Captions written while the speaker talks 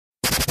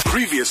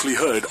Previously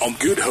heard on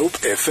Good Hope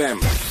FM.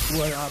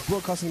 We're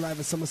broadcasting live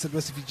at Somerset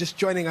West. If you're just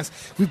joining us,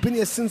 we've been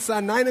here since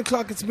 9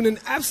 o'clock. It's been an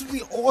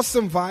absolutely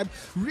awesome vibe.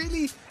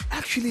 Really,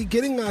 actually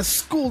getting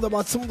schooled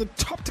about some of the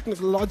top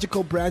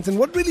technological brands and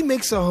what really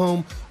makes a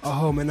home a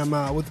home. And I'm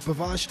with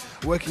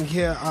Bivash working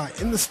here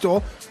in the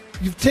store.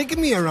 You've taken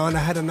me around. I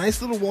had a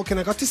nice little walk and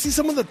I got to see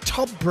some of the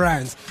top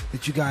brands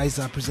that you guys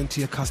present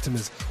to your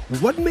customers.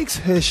 What makes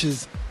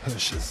Hirsch's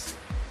Hirsch's?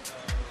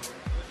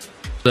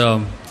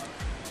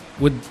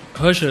 With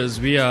Hirsch's,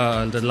 we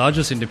are the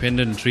largest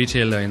independent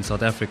retailer in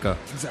South Africa.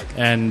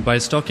 Exactly. And by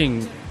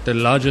stocking the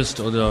largest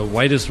or the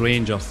widest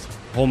range of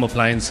home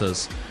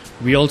appliances,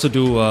 we also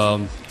do our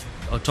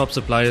top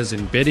suppliers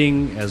in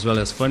bedding as well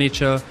as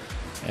furniture.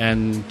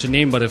 And to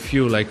name but a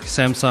few, like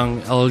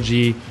Samsung,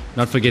 LG,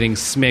 not forgetting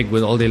Smeg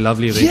with all their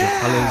lovely range of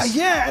colors.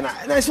 Yeah,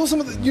 and I saw some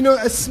of the,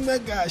 a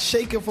Smeg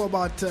shaker for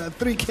about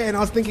 3K, and I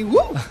was thinking,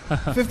 woo,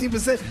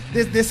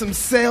 50%. There's some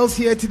sales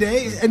here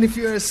today, and if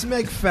you're a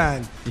Smeg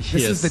fan, this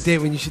is the day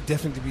when you should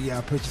definitely be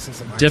purchasing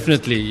some items.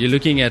 Definitely. You're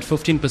looking at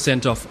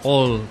 15% off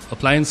all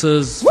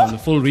appliances from the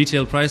full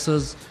retail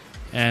prices,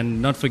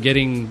 and not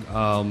forgetting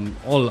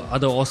all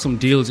other awesome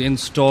deals in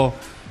store.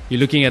 You're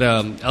looking at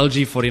a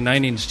LG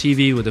 49-inch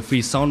TV with a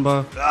free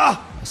soundbar. A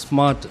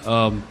smart,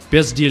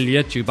 best deal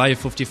yet, you buy a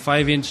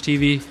 55-inch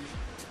TV.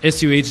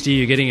 SUHD,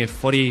 you're getting a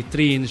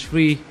 43-inch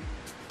free.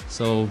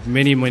 So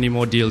many, many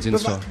more deals in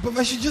store.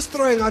 But you're just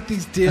throwing out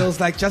these deals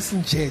like just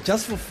in jail,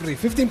 just for free.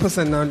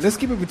 15% now. Let's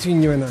keep it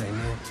between you and I.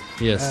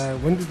 Yes.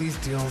 When do these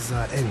deals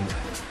end?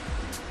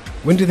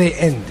 When do they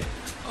end?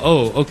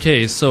 Oh,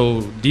 okay.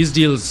 So these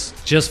deals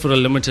just for a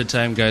limited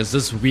time, guys.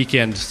 This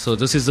weekend. So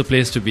this is the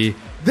place to be.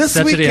 This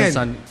Saturday weekend? And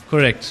Sunday.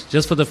 Correct.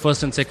 Just for the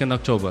 1st and 2nd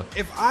October.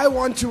 If I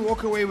want to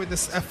walk away with a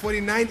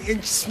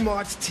 49-inch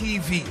smart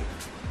TV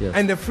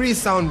and a free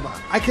soundbar,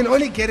 I can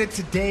only get it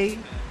today.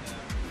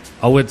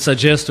 I would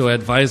suggest or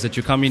advise that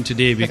you come in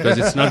today because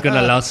it's not going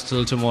to last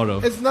till tomorrow.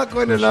 It's not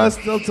going to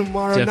last till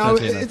tomorrow.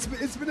 Definitely now,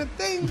 it's been a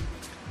thing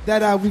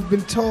that we've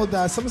been told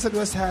Somerset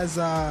West has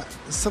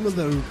some of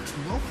the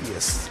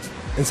wealthiest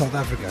in South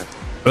Africa.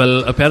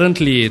 Well,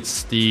 apparently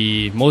it's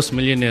the most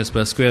millionaires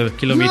per square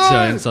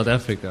kilometer in South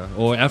Africa,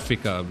 or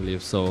Africa, I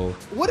believe. So,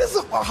 what is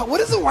a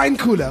wine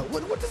cooler?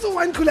 What does a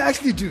wine cooler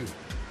actually do?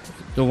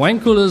 The wine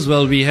coolers,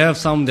 well, we have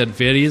some that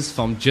varies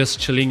from just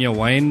chilling your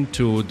wine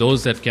to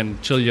those that can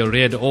chill your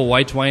red or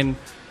white wine.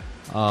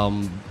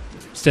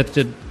 Set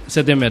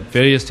them at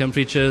various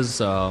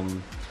temperatures.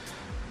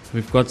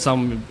 We've got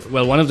some.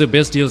 Well, one of the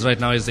best deals right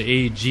now is the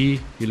AEG.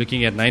 You're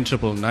looking at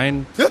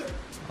 9,999.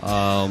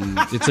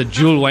 It's a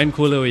dual wine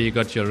cooler where you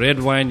got your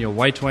red wine, your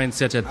white wine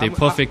set at the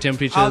perfect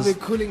temperatures. I'll be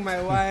cooling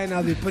my wine.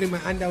 I'll be putting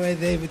my underwear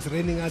there if it's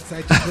raining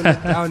outside to cool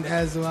it down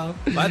as well.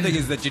 My thing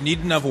is that you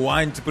need enough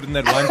wine to put in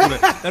that wine cooler.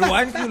 That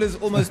wine cooler is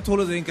almost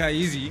taller than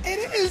Kyeezi.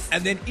 It is.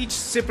 And then each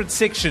separate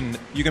section,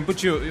 you can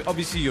put your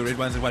red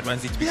wines and white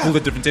wines need to be cooled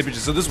at different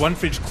temperatures. So this one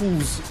fridge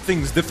cools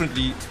things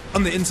differently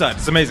on the inside.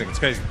 It's amazing. It's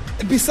crazy.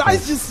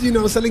 Besides just,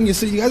 selling you,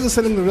 so you guys are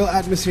selling the real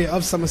atmosphere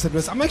of Somerset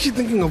West. I'm actually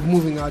thinking of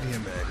moving out here,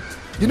 man.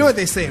 You know what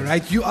they say,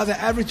 right? You are the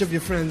average of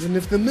your friends, and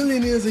if the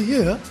millionaires are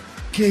here,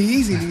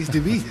 Kyeezi needs to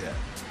be here.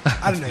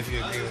 I don't know if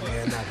you agree with me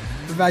or not.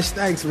 Bivash,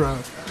 thanks, bro.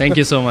 Thank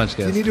you so much,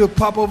 guys. You need to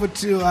pop over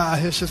to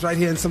Hirsch's right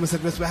here in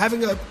Somerset West. We're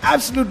having an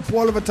absolute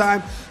ball of a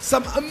time.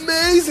 Some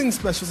amazing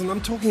specials, and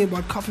I'm talking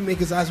about coffee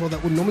makers as well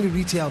that would normally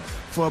retail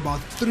for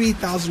about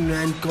 3,000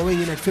 Rand,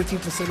 going in at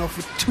 15%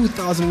 off for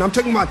 2,000. And I'm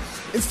talking about,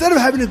 instead of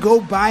having to go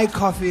buy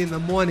coffee in the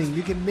morning,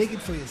 you can make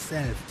it for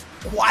yourself.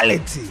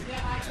 Quality.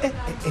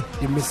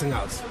 You're missing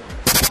out.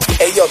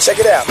 Hey, yo, check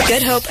it out.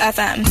 Good Hope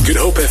FM.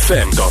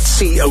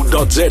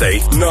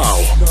 GoodHopeFM.co.za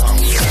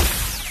now.